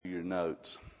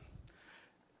notes.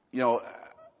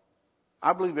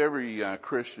 I believe every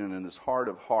Christian in his heart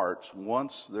of hearts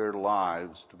wants their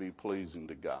lives to be pleasing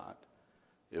to God.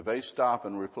 If they stop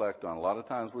and reflect on, a lot of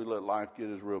times we let life get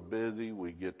us real busy,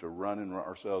 we get to running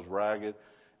ourselves ragged,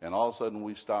 and all of a sudden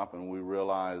we stop and we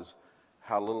realize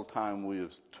how little time we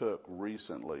have took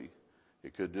recently.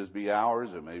 It could just be hours,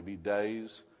 it may be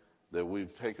days, that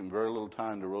we've taken very little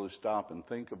time to really stop and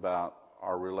think about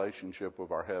our relationship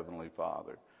with our Heavenly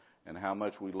Father and how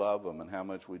much we love Him and how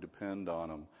much we depend on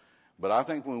Him. But I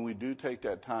think when we do take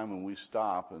that time and we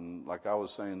stop, and like I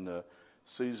was saying, the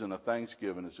season of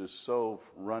Thanksgiving is just so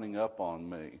running up on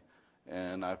me.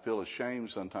 And I feel ashamed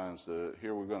sometimes to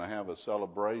hear we're going to have a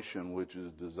celebration which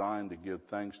is designed to give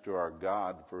thanks to our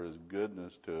God for His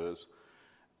goodness to us.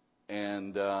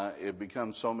 And it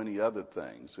becomes so many other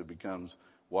things. It becomes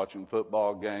watching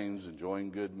football games,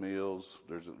 enjoying good meals.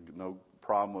 There's no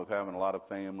problem with having a lot of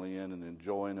family in and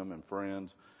enjoying them and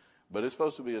friends. But it's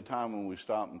supposed to be a time when we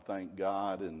stop and thank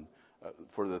God and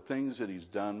for the things that He's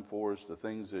done for us, the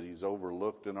things that He's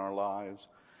overlooked in our lives.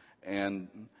 And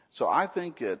so I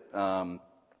think that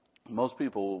most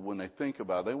people, when they think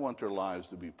about it, they want their lives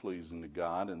to be pleasing to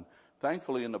God. And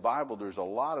thankfully in the Bible there's a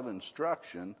lot of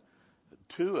instruction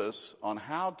to us on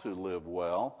how to live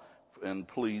well and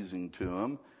pleasing to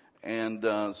Him. And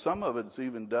some of it's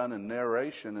even done in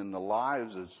narration in the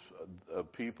lives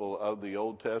of people of the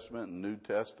Old Testament and New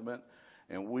Testament.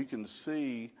 And we can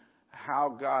see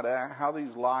how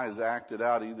these lives acted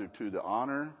out either to the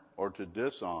honor or to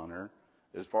dishonor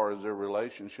as far as their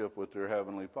relationship with their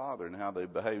Heavenly Father and how they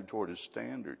behaved toward His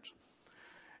standards.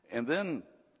 And then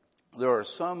there are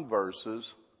some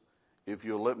verses, if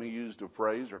you'll let me use the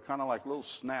phrase, are kind of like little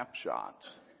snapshots.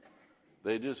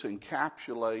 They just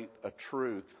encapsulate a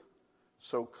truth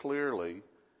so clearly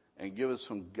and give us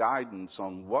some guidance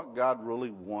on what God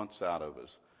really wants out of us.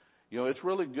 It's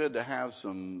really good to have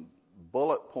some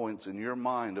bullet points in your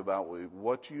mind about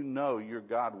what your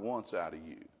God wants out of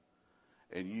you.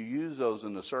 And you use those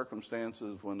in the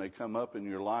circumstances when they come up in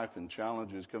your life and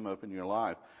challenges come up in your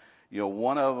life.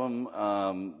 One of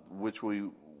them, which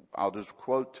I'll just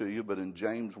quote to you, but in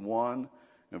James 1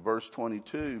 and verse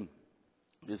 22,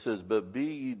 it says, "But be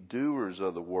ye doers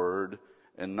of the word,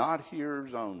 and not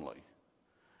hearers only."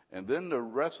 And then the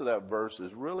rest of that verse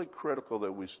is really critical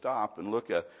that we stop and look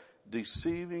at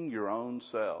deceiving your own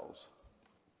selves.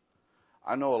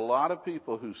 I know a lot of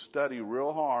people who study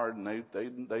real hard and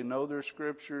they know their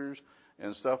scriptures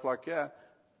and stuff like that,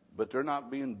 but they're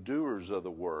not being doers of the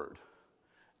word.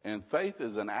 And faith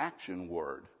is an action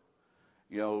word.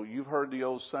 You've heard the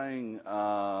old saying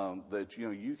that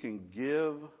you can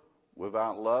give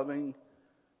without loving,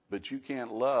 but you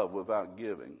can't love without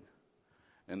giving.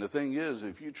 And the thing is,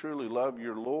 if you truly love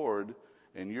your Lord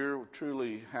and you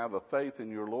truly have a faith in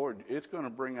your Lord, it's going to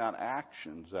bring out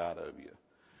actions out of you.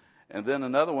 And then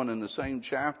another one in the same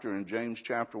chapter, in James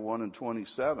chapter 1 and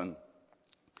 27,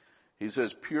 he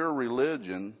says, "Pure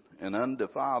religion and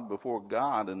undefiled before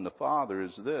God and the Father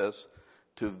is this,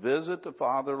 to visit the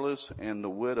fatherless and the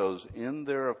widows in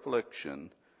their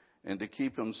affliction, and to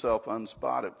keep himself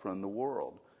unspotted from the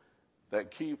world."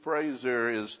 That key phrase there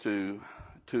is to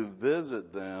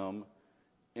visit them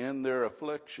in their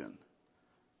affliction.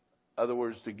 In other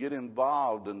words, to get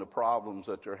involved in the problems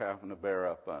that they're having to bear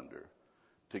up under.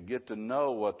 To get to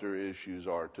know what their issues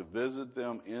are. To visit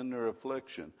them in their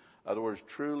affliction. In other words,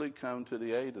 truly come to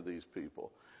the aid of these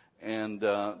people. And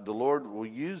the Lord will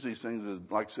use these things,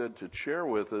 like I said, to share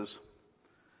with us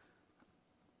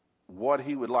what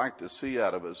He would like to see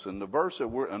out of us. And the verse that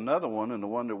another one, and the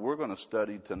one that we're going to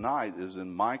study tonight, is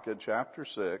in Micah chapter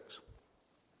 6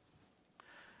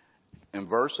 and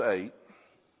verse 8.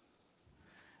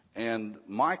 And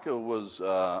Micah was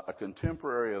a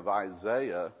contemporary of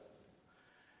Isaiah.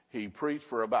 He preached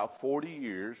for about 40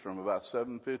 years, from about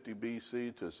 750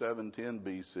 BC to 710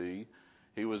 BC.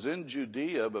 He was in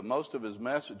Judea, but most of his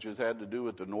messages had to do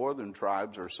with the northern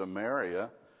tribes or Samaria.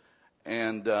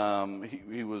 And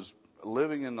he was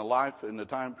living in the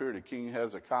time period of King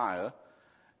Hezekiah.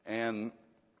 And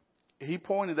he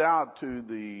pointed out to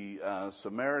the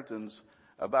Samaritans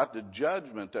about the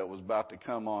judgment that was about to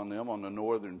come on them, on the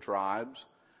northern tribes.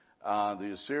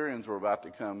 The Assyrians were about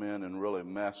to come in and really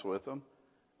mess with them.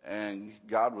 And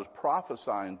God was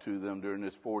prophesying to them during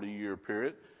this 40-year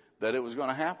period that it was going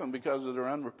to happen because of their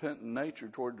unrepentant nature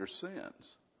toward their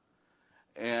sins.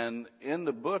 And in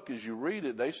the book, as you read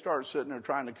it, they start sitting there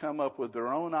trying to come up with their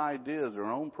own ideas,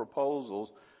 their own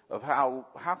proposals of how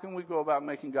can we go about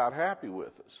making God happy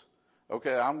with us.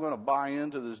 Okay, I'm going to buy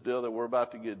into this deal that we're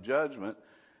about to get judgment.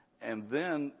 And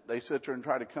then they sit there and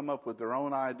try to come up with their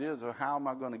own ideas of how am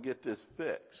I going to get this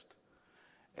fixed.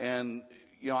 And,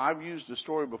 I've used a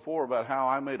story before about how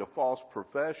I made a false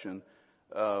profession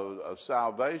of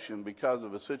salvation because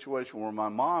of a situation where my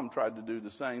mom tried to do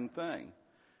the same thing.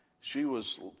 She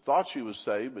thought she was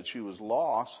saved, but she was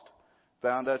lost,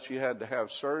 found out she had to have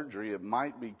surgery. It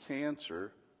might be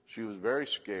cancer. She was very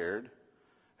scared.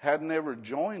 Had never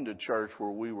joined a church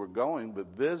where we were going,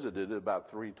 but visited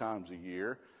about 3 times a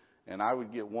year. And I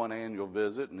would get one annual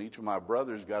visit, and each of my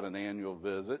brothers got an annual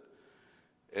visit.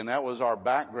 And that was our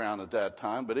background at that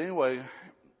time. But anyway,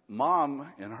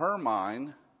 Mom, in her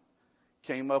mind,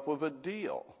 came up with a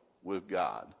deal with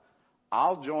God.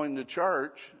 I'll join the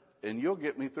church, and you'll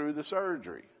get me through the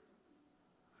surgery.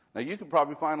 Now, you can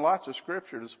probably find lots of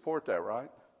scripture to support that, right?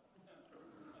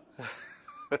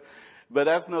 But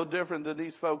that's no different than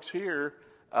these folks here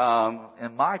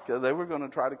in Micah. They were going to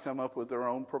try to come up with their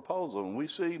own proposal. And we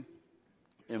see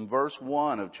in verse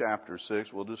 1 of chapter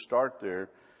 6, we'll just start there.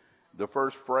 The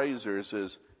first phrase there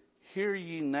says, "Hear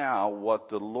ye now what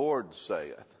the Lord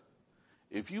saith."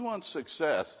 If you want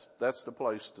success, that's the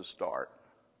place to start.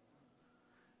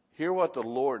 Hear what the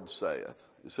Lord saith.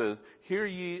 It says, "Hear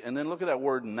ye," and then look at that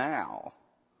word "now,"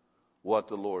 what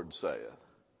the Lord saith.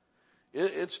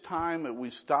 It's time that we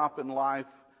stop in life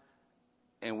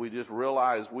and we just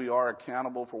realize we are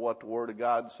accountable for what the Word of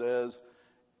God says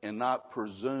and not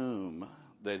presume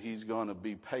that He's going to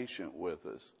be patient with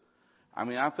us. I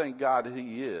mean, I thank God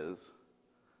He is,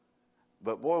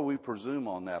 but boy, we presume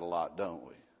on that a lot, don't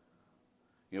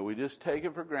we? We just take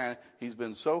it for granted. He's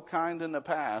been so kind in the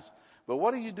past, but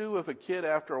what do you do with a kid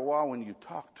after a while when you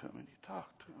talk to him and you talk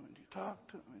to him and you talk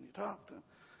to him and you talk to him,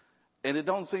 and it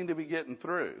don't seem to be getting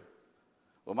through?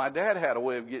 Well, my dad had a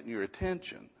way of getting your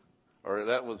attention, or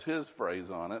that was his phrase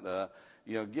on it.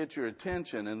 Get your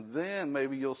attention, and then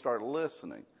maybe you'll start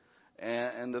listening.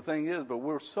 And the thing is, but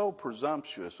we're so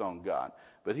presumptuous on God.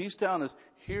 But He's telling us,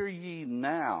 "Hear ye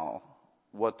now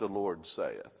what the Lord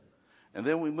saith." And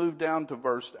then we move down to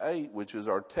verse 8, which is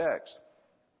our text.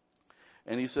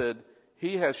 And He said,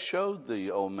 "He has showed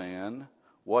thee, O man,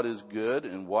 what is good,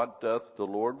 and what doth the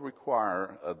Lord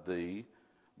require of thee,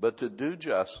 but to do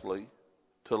justly,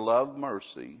 to love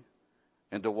mercy,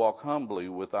 and to walk humbly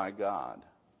with thy God."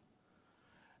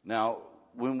 Now,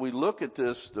 when we look at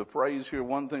this, the phrase here,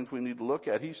 one of the things we need to look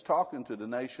at, He's talking to the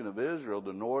nation of Israel,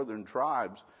 the northern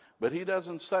tribes, but He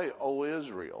doesn't say, "O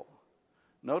Israel."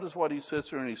 Notice what He sits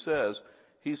there and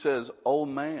He says, "O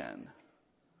man."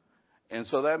 And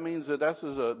so that means that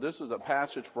this is a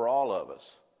passage for all of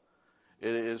us.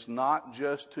 It is not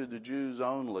just to the Jews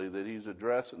only that He's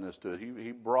addressing this to.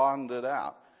 He broadened it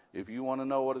out. If you want to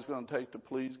know what it's going to take to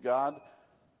please God,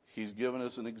 He's given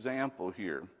us an example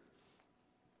here.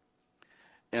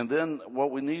 And then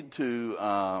what we need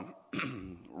to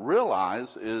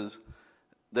realize is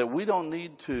that we don't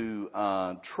need to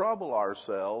trouble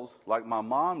ourselves like my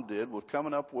mom did with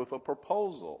coming up with a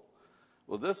proposal.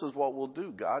 Well, this is what we'll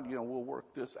do, God. We'll work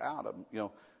this out.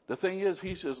 The thing is,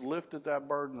 He's just lifted that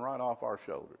burden right off our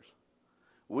shoulders.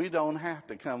 We don't have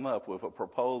to come up with a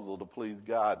proposal to please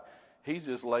God. He's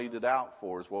just laid it out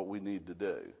for us, what we need to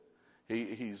do.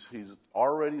 He's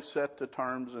already set the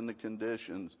terms and the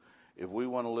conditions if we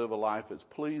want to live a life that's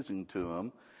pleasing to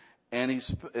Him.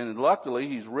 And luckily,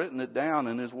 He's written it down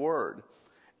in His Word.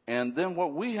 And then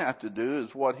what we have to do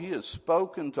is what He has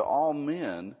spoken to all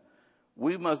men,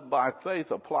 we must by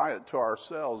faith apply it to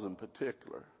ourselves in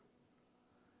particular.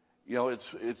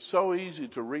 It's so easy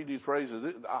to read these phrases.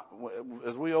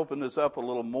 As we open this up a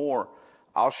little more,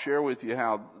 I'll share with you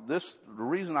how the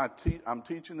reason I'm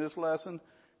teaching this lesson,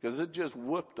 because it just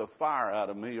whipped a fire out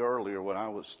of me earlier when I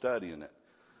was studying it.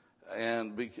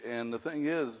 And the thing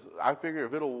is, I figure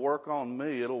if it'll work on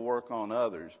me, it'll work on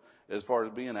others as far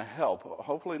as being a help.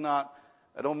 Hopefully not,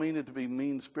 I don't mean it to be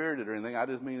mean-spirited or anything. I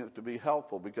just mean it to be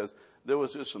helpful, because there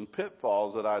was just some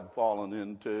pitfalls that I'd fallen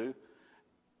into,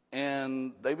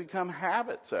 and they become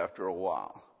habits after a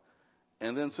while.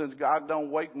 And then since God don't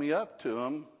wake me up to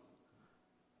them,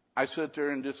 I sit there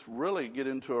and just really get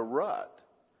into a rut.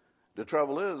 The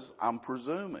trouble is, I'm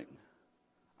presuming.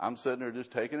 I'm sitting there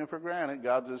just taking it for granted.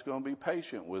 God's just going to be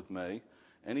patient with me.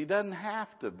 And He doesn't have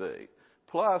to be.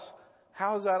 Plus,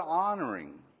 how is that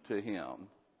honoring to Him?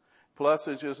 Plus,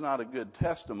 it's just not a good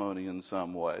testimony in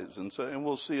some ways. And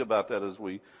we'll see about that as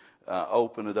we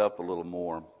open it up a little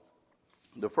more.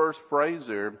 The first phrase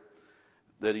there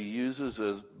that He uses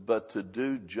is, "but to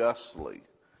do justly."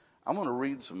 I'm going to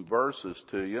read some verses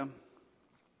to you.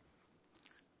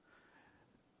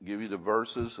 Give you the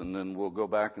verses, and then we'll go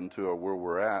back into where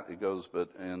we're at. It goes, but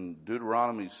in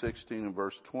Deuteronomy 16 and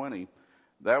verse 20,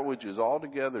 "That which is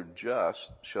altogether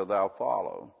just shall thou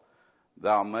follow.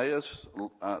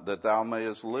 that thou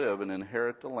mayest live and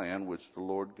inherit the land which the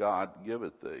Lord God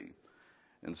giveth thee.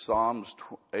 In Psalms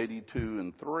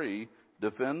 82:3,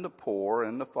 defend the poor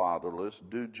and the fatherless,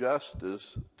 do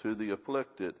justice to the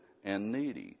afflicted and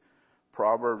needy.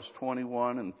 Proverbs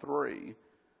 21:3,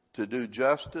 to do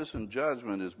justice and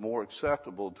judgment is more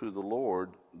acceptable to the Lord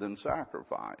than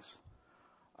sacrifice.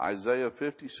 Isaiah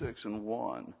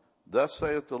 56:1, thus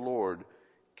saith the Lord,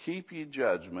 keep ye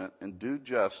judgment and do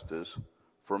justice,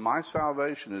 for my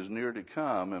salvation is near to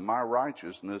come and my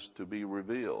righteousness to be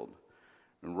revealed.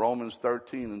 In Romans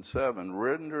 13:7,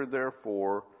 render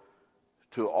therefore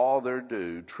to all their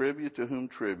due, tribute to whom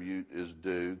tribute is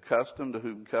due, custom to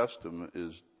whom custom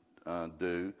is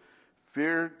due,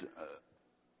 fear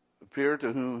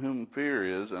to whom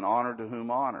fear is, and honor to whom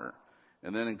honor.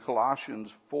 And then in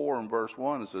Colossians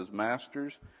 4:1, it says,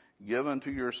 masters, give unto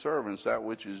your servants that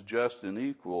which is just and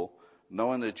equal,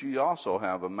 knowing that ye also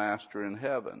have a master in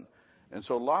heaven. And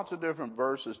so lots of different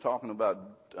verses talking about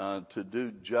to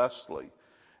do justly.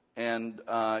 And,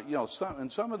 in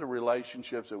some of the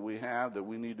relationships that we have that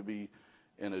we need to be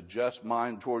in a just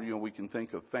mind toward, we can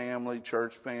think of family,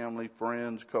 church family,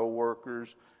 friends,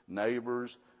 co-workers,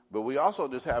 neighbors. But we also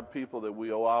just have people that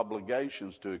we owe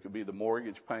obligations to. It could be the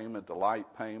mortgage payment, the light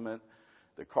payment,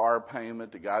 the car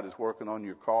payment, the guy that's working on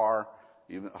your car.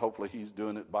 Even hopefully he's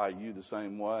doing it by you the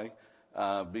same way,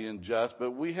 being just.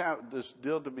 But we have this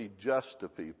deal to be just to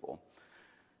people.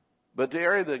 But the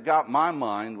area that got my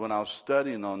mind when I was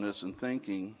studying on this and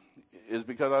thinking is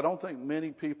because I don't think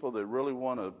many people that really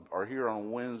are here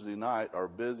on Wednesday night are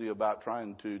busy about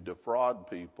trying to defraud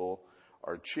people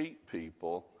or cheat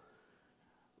people.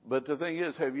 But the thing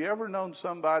is, have you ever known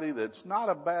somebody that's not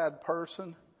a bad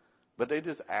person, but they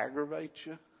just aggravate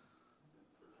you?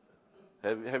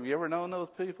 Have you ever known those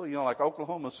people? Like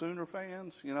Oklahoma Sooner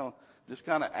fans, just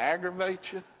kind of aggravate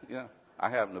you. I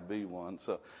happen to be one.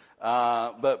 So,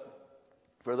 but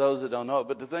for those that don't know it,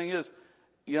 but the thing is,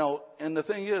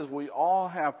 we all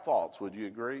have faults. Would you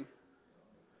agree?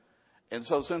 And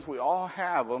so since we all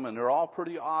have them and they're all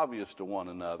pretty obvious to one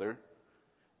another,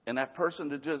 and that person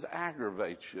that just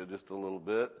aggravates you just a little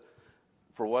bit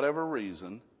for whatever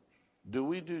reason, do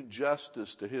we do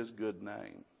justice to his good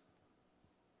name?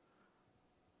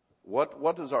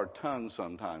 What does our tongue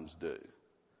sometimes do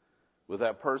with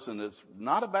that person that's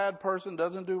not a bad person,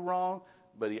 doesn't do wrong,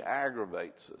 but he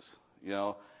aggravates us,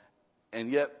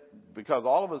 And yet, because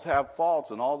all of us have faults,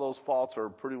 and all those faults are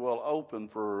pretty well open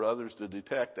for others to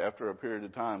detect after a period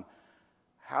of time,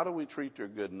 how do we treat their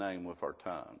good name with our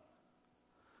tongue?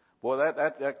 Boy,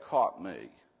 that caught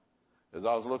me. As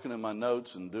I was looking at my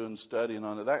notes and doing studying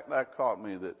on it, that caught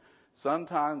me that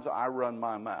sometimes I run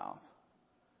my mouth.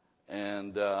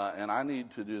 And I need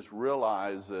to just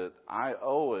realize that I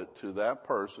owe it to that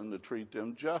person to treat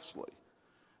them justly.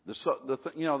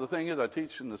 The thing is, I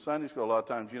teach in the Sunday school a lot of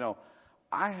times,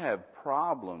 I have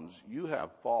problems, you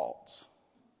have faults.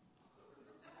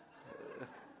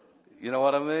 You know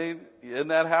what I mean? Isn't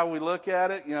that how we look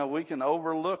at it? We can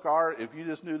overlook if you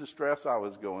just knew the stress I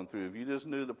was going through, if you just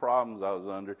knew the problems I was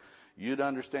under, you'd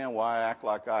understand why I act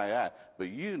like I act. But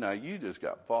you just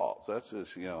got faults. That's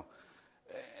just,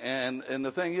 And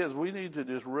the thing is, we need to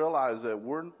just realize that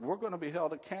we're going to be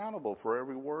held accountable for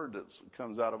every word that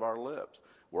comes out of our lips.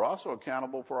 We're also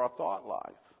accountable for our thought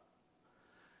life.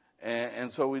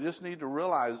 And so we just need to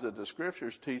realize that the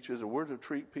Scriptures teach us that we're to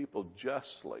treat people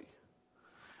justly.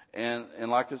 And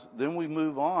then we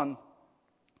move on,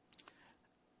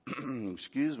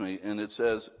 excuse me, and it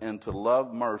says, and to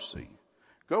love mercy.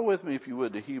 Go with me, if you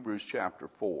would, to Hebrews chapter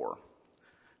 4.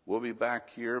 We'll be back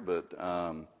here, but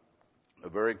a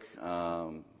very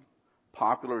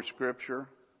popular scripture.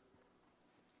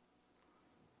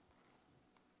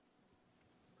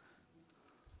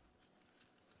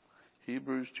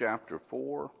 Hebrews chapter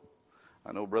 4.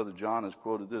 I know Brother John has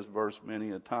quoted this verse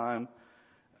many a time.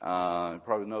 He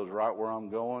probably knows right where I'm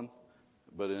going.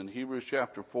 But in Hebrews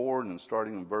chapter 4, and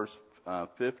starting in verse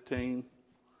 15,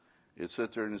 it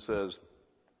sits there and it says,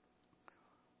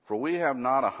 for we have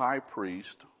not a high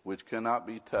priest which cannot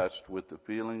be touched with the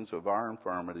feelings of our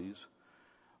infirmities,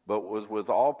 but was with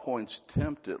all points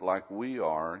tempted like we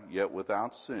are, yet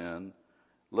without sin.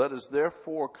 Let us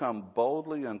therefore come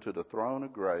boldly unto the throne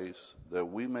of grace, that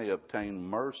we may obtain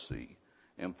mercy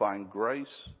and find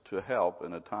grace to help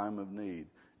in a time of need.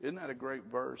 Isn't that a great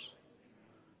verse?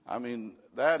 I mean,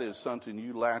 that is something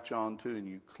you latch on to and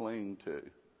you cling to.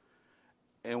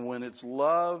 And when it's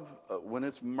love, when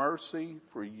it's mercy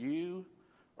for you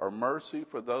or mercy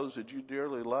for those that you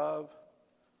dearly love,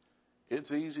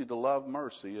 it's easy to love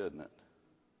mercy, isn't it?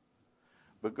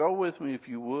 But go with me, if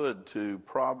you would, to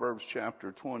Proverbs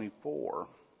chapter 24.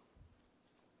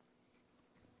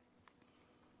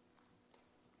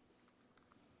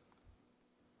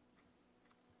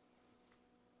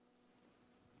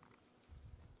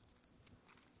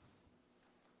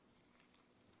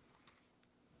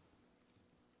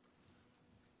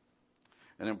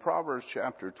 And in Proverbs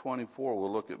chapter 24,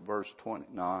 we'll look at verse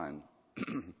 29.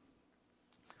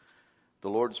 The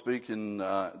Lord speaking,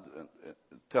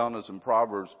 telling us in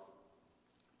Proverbs,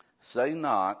 "Say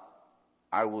not,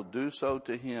 I will do so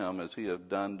to him as he hath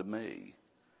done to me.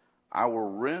 I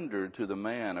will render to the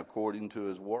man according to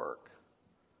his work."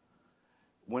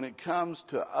 When it comes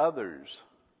to others,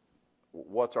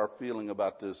 what's our feeling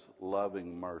about this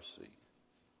loving mercy?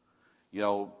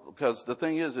 Because the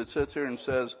thing is, it sits here and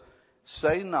says,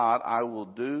 "Say not, I will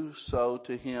do so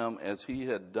to him as he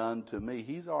had done to me."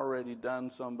 He's already done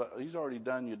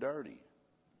you dirty.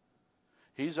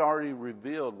 He's already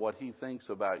revealed what he thinks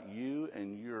about you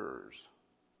and yours.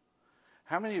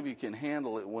 How many of you can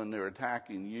handle it when they're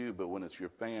attacking you, but when it's your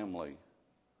family,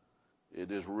 it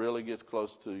just really gets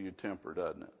close to your temper,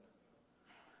 doesn't it?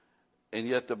 And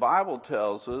yet the Bible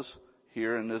tells us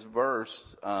here in this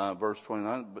verse, verse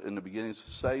 29, in the beginning,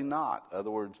 "Say not." In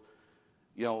other words,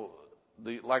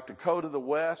 like the code of the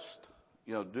West,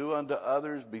 do unto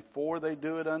others before they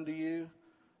do it unto you.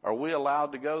 Are we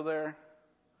allowed to go there?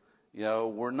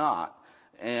 We're not.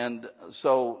 And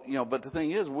so, but the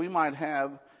thing is, we might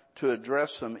have to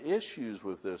address some issues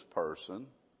with this person,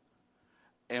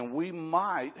 and we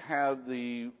might have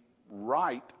the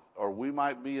right, or we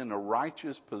might be in a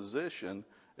righteous position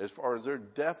as far as they're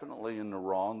definitely in the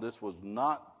wrong. This was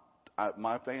not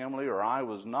my family, or I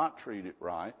was not treated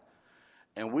right.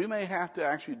 And we may have to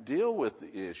actually deal with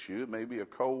the issue. It may be a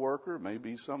coworker, it may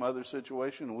be some other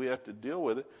situation, and we have to deal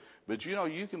with it. But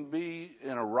you can be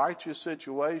in a righteous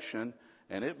situation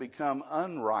and it become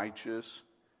unrighteous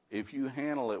if you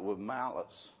handle it with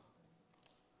malice.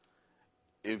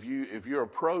 If your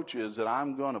approach is that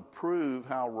I'm going to prove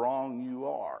how wrong you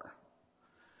are.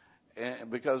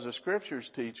 And because the Scriptures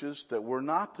teach us that we're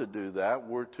not to do that,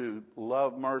 we're to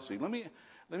love mercy. Let me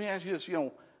ask you this,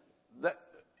 that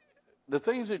the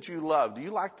things that you love, do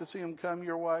you like to see them come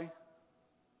your way?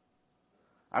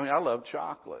 I mean, I love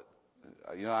chocolate.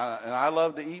 And I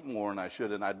love to eat more than I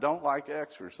should, and I don't like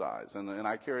exercise, and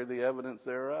I carry the evidence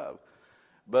thereof.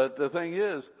 But the thing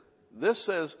is, this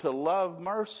says to love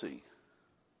mercy.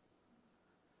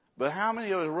 But how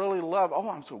many of us really love,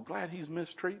 I'm so glad he's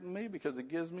mistreating me because it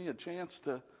gives me a chance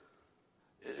to...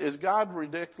 Is God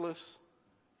ridiculous?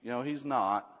 He's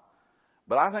not.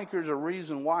 But I think there's a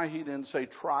reason why he didn't say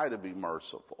try to be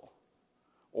merciful.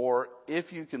 Or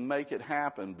if you can make it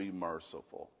happen, be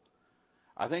merciful.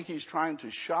 I think he's trying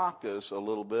to shock us a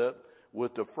little bit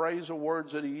with the phrasal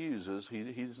words that he uses.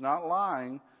 He's not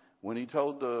lying when he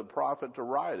told the prophet to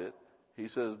write it. He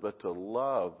says, but to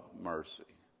love mercy.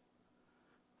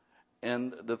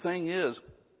 And the thing is,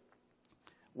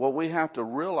 what we have to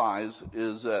realize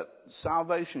is that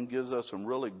salvation gives us some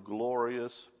really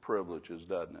glorious privileges,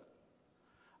 doesn't it?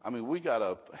 I mean, we got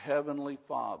a heavenly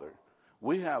Father.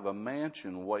 We have a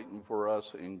mansion waiting for us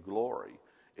in glory.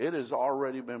 It has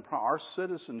already been, our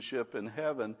citizenship in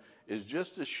heaven is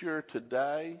just as sure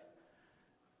today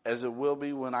as it will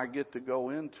be when I get to go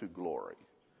into glory.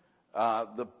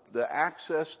 The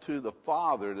access to the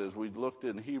Father, as we looked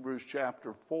in Hebrews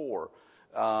chapter 4,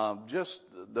 just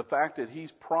the fact that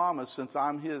He's promised, since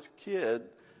I'm His kid,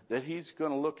 that He's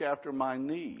going to look after my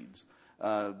needs.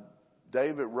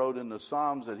 David wrote in the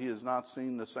Psalms that he has not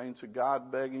seen the saints of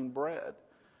God begging bread.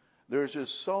 There's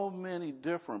just so many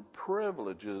different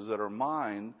privileges that are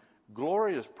mine,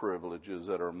 glorious privileges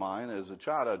that are mine as a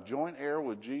child, a joint heir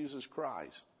with Jesus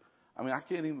Christ. I mean, I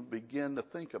can't even begin to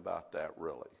think about that,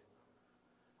 really.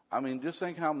 I mean, just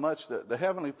think how much the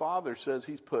Heavenly Father says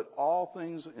He's put all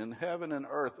things in heaven and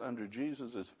earth under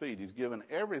Jesus' feet. He's given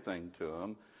everything to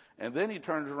Him. And then He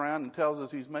turns around and tells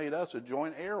us He's made us a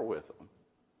joint heir with Him.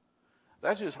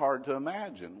 That's just hard to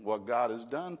imagine what God has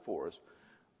done for us.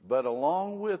 But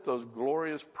along with those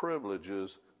glorious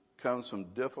privileges comes some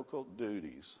difficult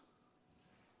duties.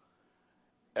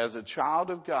 As a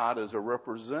child of God, as a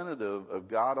representative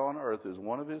of God on earth, as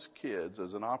one of His kids,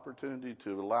 as an opportunity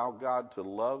to allow God to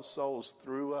love souls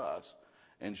through us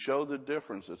and show the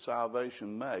difference that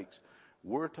salvation makes,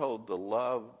 we're told to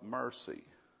love mercy.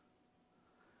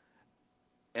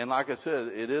 And like I said,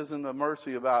 it isn't a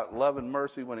mercy about loving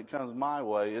mercy when it comes my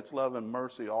way. It's loving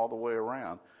mercy all the way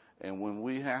around. And when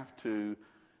we have to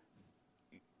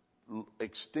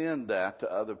extend that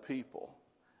to other people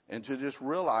and to just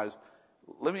realize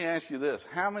Let me ask you this.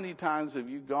 How many times have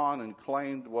you gone and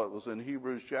claimed what was in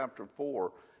Hebrews chapter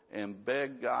 4 and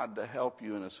begged God to help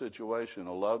you in a situation?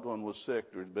 A loved one was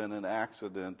sick, there's been an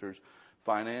accident, there's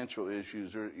financial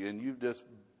issues, and you've just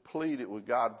pleaded with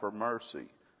God for mercy.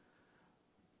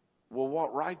 Well,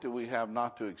 what right do we have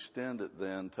not to extend it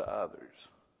then to others?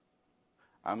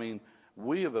 I mean,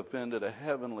 we have offended a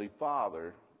heavenly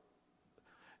Father,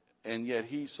 and yet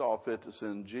He saw fit to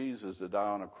send Jesus to die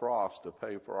on a cross to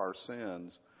pay for our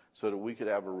sins so that we could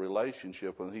have a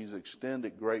relationship with Him. He's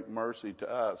extended great mercy to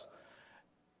us.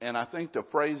 And I think the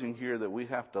phrasing here that we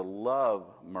have to love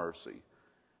mercy,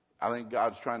 I think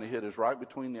God's trying to hit us right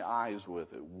between the eyes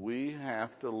with it. We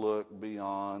have to look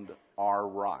beyond our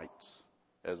rights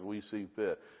as we see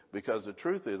fit. Because the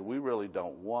truth is, we really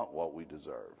don't want what we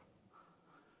deserve.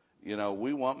 You know,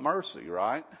 we want mercy,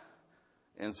 right?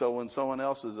 And so when someone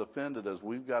else has offended us,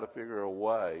 we've got to figure a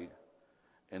way,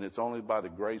 and it's only by the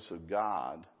grace of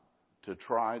God, to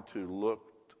try to look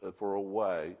for a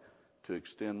way to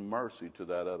extend mercy to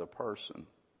that other person.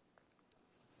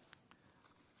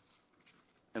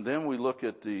 And then we look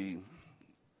at the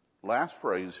last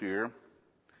phrase here,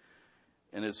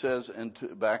 and it says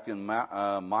back in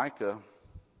Micah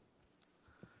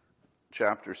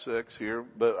chapter 6 here,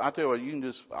 but I tell you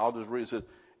what, I'll just read it. It says,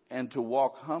 and to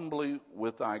walk humbly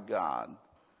with thy God.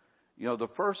 You know, the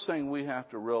first thing we have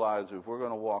to realize if we're going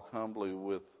to walk humbly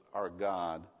with our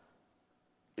God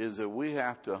is that we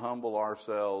have to humble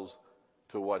ourselves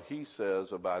to what He says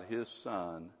about His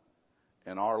Son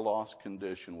and our lost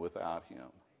condition without Him.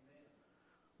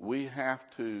 We have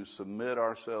to submit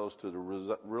ourselves to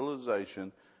the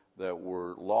realization that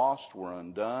we're lost, we're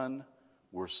undone,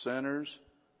 we're sinners,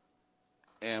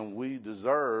 and we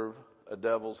deserve a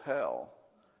devil's hell.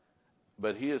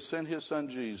 But He has sent His Son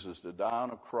Jesus to die on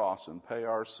a cross and pay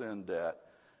our sin debt.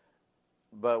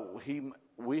 But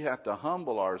we have to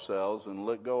humble ourselves and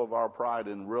let go of our pride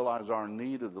and realize our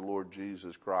need of the Lord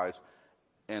Jesus Christ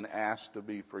and ask to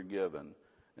be forgiven.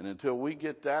 And until we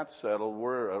get that settled,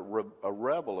 we're a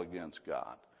rebel against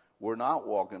God. We're not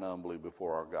walking humbly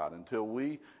before our God.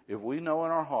 If we know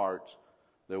in our hearts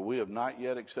that we have not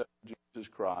yet accepted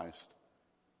Jesus Christ,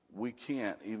 we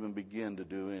can't even begin to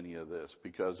do any of this,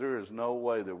 because there is no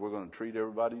way that we're going to treat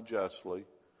everybody justly,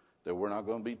 that we're not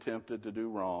going to be tempted to do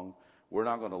wrong. We're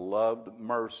not going to love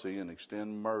mercy and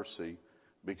extend mercy,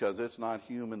 because it's not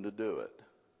human to do it.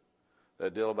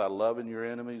 That deal about loving your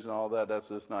enemies and all that, that's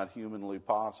just not humanly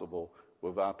possible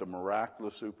without the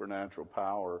miraculous supernatural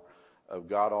power of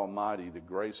God Almighty, the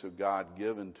grace of God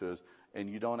given to us. And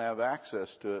you don't have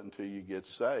access to it until you get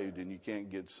saved, and you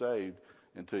can't get saved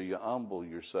until you humble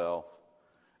yourself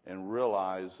and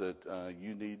realize that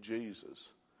you need Jesus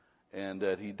and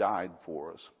that He died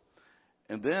for us.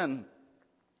 And then,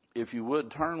 if you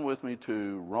would, turn with me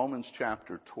to Romans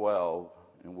chapter 12,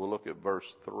 and we'll look at verse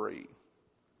 3.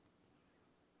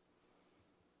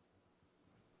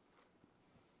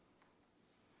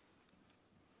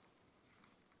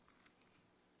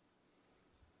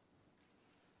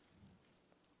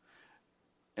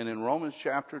 And in Romans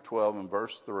chapter 12 and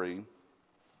verse 3,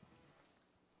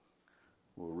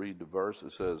 we'll read the verse.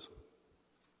 It says,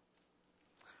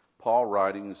 Paul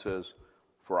writing, it says,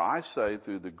 for I say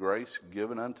through the grace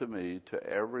given unto me to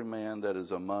every man that is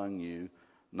among you,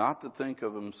 not to think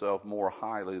of himself more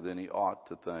highly than he ought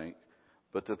to think,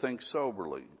 but to think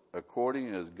soberly,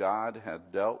 according as God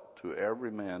hath dealt to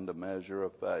every man the measure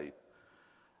of faith.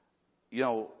 You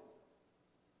know,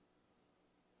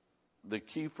 the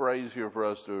key phrase here for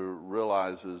us to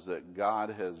realize is that God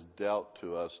has dealt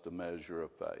to us the measure of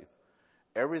faith.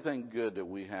 Everything good that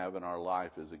we have in our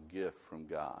life is a gift from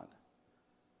God.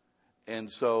 And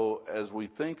so as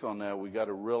we think on that, we got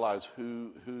to realize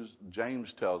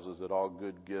James tells us that all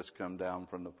good gifts come down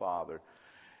from the Father.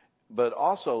 But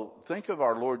also think of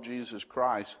our Lord Jesus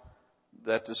Christ,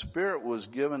 that the Spirit was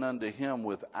given unto Him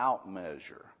without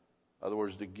measure. In other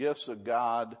words, the gifts of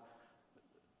God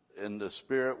and the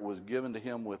Spirit was given to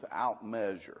Him without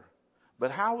measure.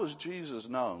 But how was Jesus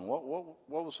known? What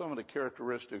were some of the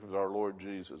characteristics of our Lord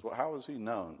Jesus? How was He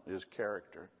known? His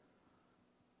character.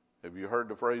 Have you heard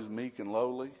the phrase meek and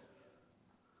lowly?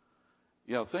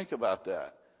 You know, think about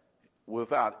that.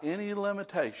 Without any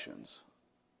limitations,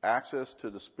 access to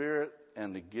the Spirit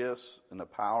and the gifts and the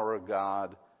power of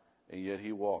God, and yet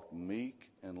He walked meek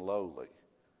and lowly.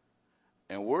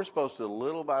 And we're supposed to,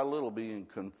 little by little, be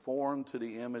conformed to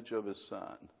the image of His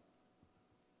Son.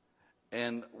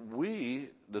 And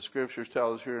the Scriptures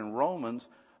tell us here in Romans,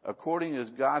 according as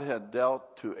God had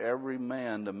dealt to every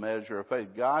man the measure of faith.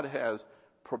 God has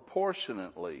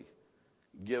proportionately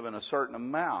given a certain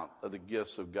amount of the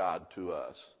gifts of God to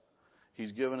us.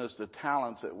 He's given us the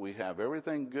talents that we have.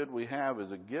 Everything good we have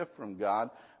is a gift from God,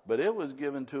 but it was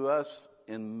given to us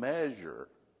in measure,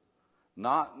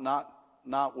 not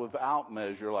without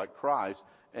measure like Christ.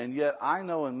 And yet I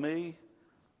know in me,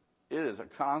 it is a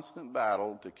constant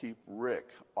battle to keep Rick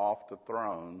off the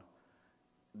throne,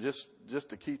 just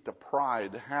to keep the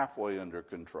pride halfway under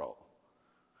control.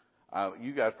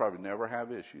 You guys probably never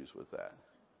have issues with that.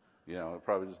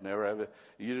 Probably just never have it.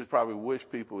 You just probably wish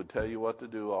people would tell you what to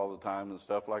do all the time and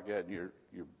stuff like that, and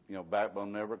your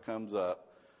backbone never comes up.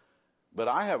 But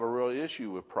I have a real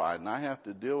issue with pride, and I have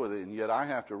to deal with it, and yet I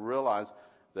have to realize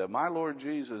that my Lord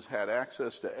Jesus had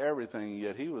access to everything,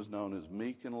 yet he was known as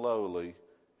meek and lowly,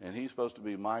 and he's supposed to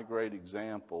be my great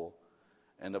example.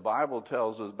 And the Bible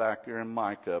tells us back here in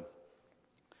Micah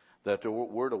that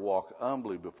we're to walk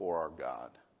humbly before our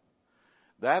God.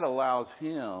 That allows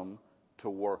him to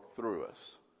work through us.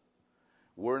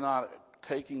 We're not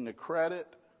taking the credit.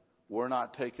 We're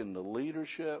not taking the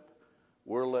leadership.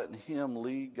 We're letting him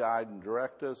lead, guide, and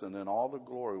direct us, and then all the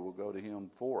glory will go to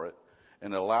him for it.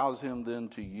 And it allows him then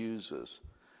to use us.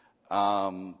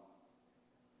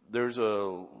 There's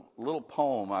a little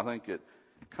poem, I think it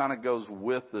kind of goes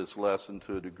with this lesson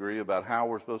to a degree, about how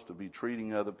we're supposed to be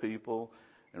treating other people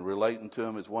and relating to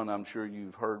them. It's one I'm sure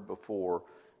you've heard before.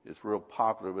 It's real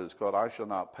popular, but it's called "I Shall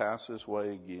Not Pass This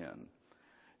Way Again."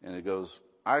 And it goes,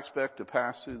 "I expect to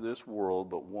pass through this world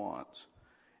but once.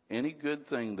 Any good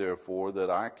thing, therefore, that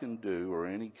I can do, or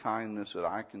any kindness that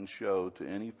I can show to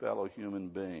any fellow human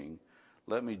being,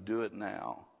 let me do it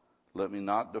now. Let me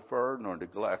not defer nor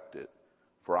neglect it,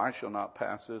 for I shall not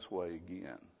pass this way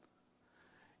again."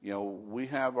 We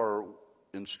have our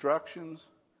instructions.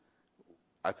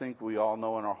 I think we all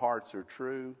know in our hearts are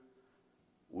true.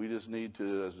 We just need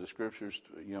to, as the scriptures,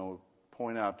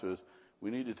 point out to us,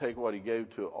 we need to take what he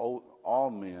gave to all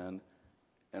men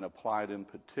and apply it in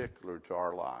particular to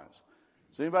our lives.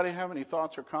 Does anybody have any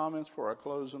thoughts or comments before I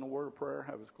close in a word of prayer?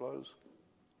 Have us close?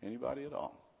 Anybody at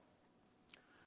all?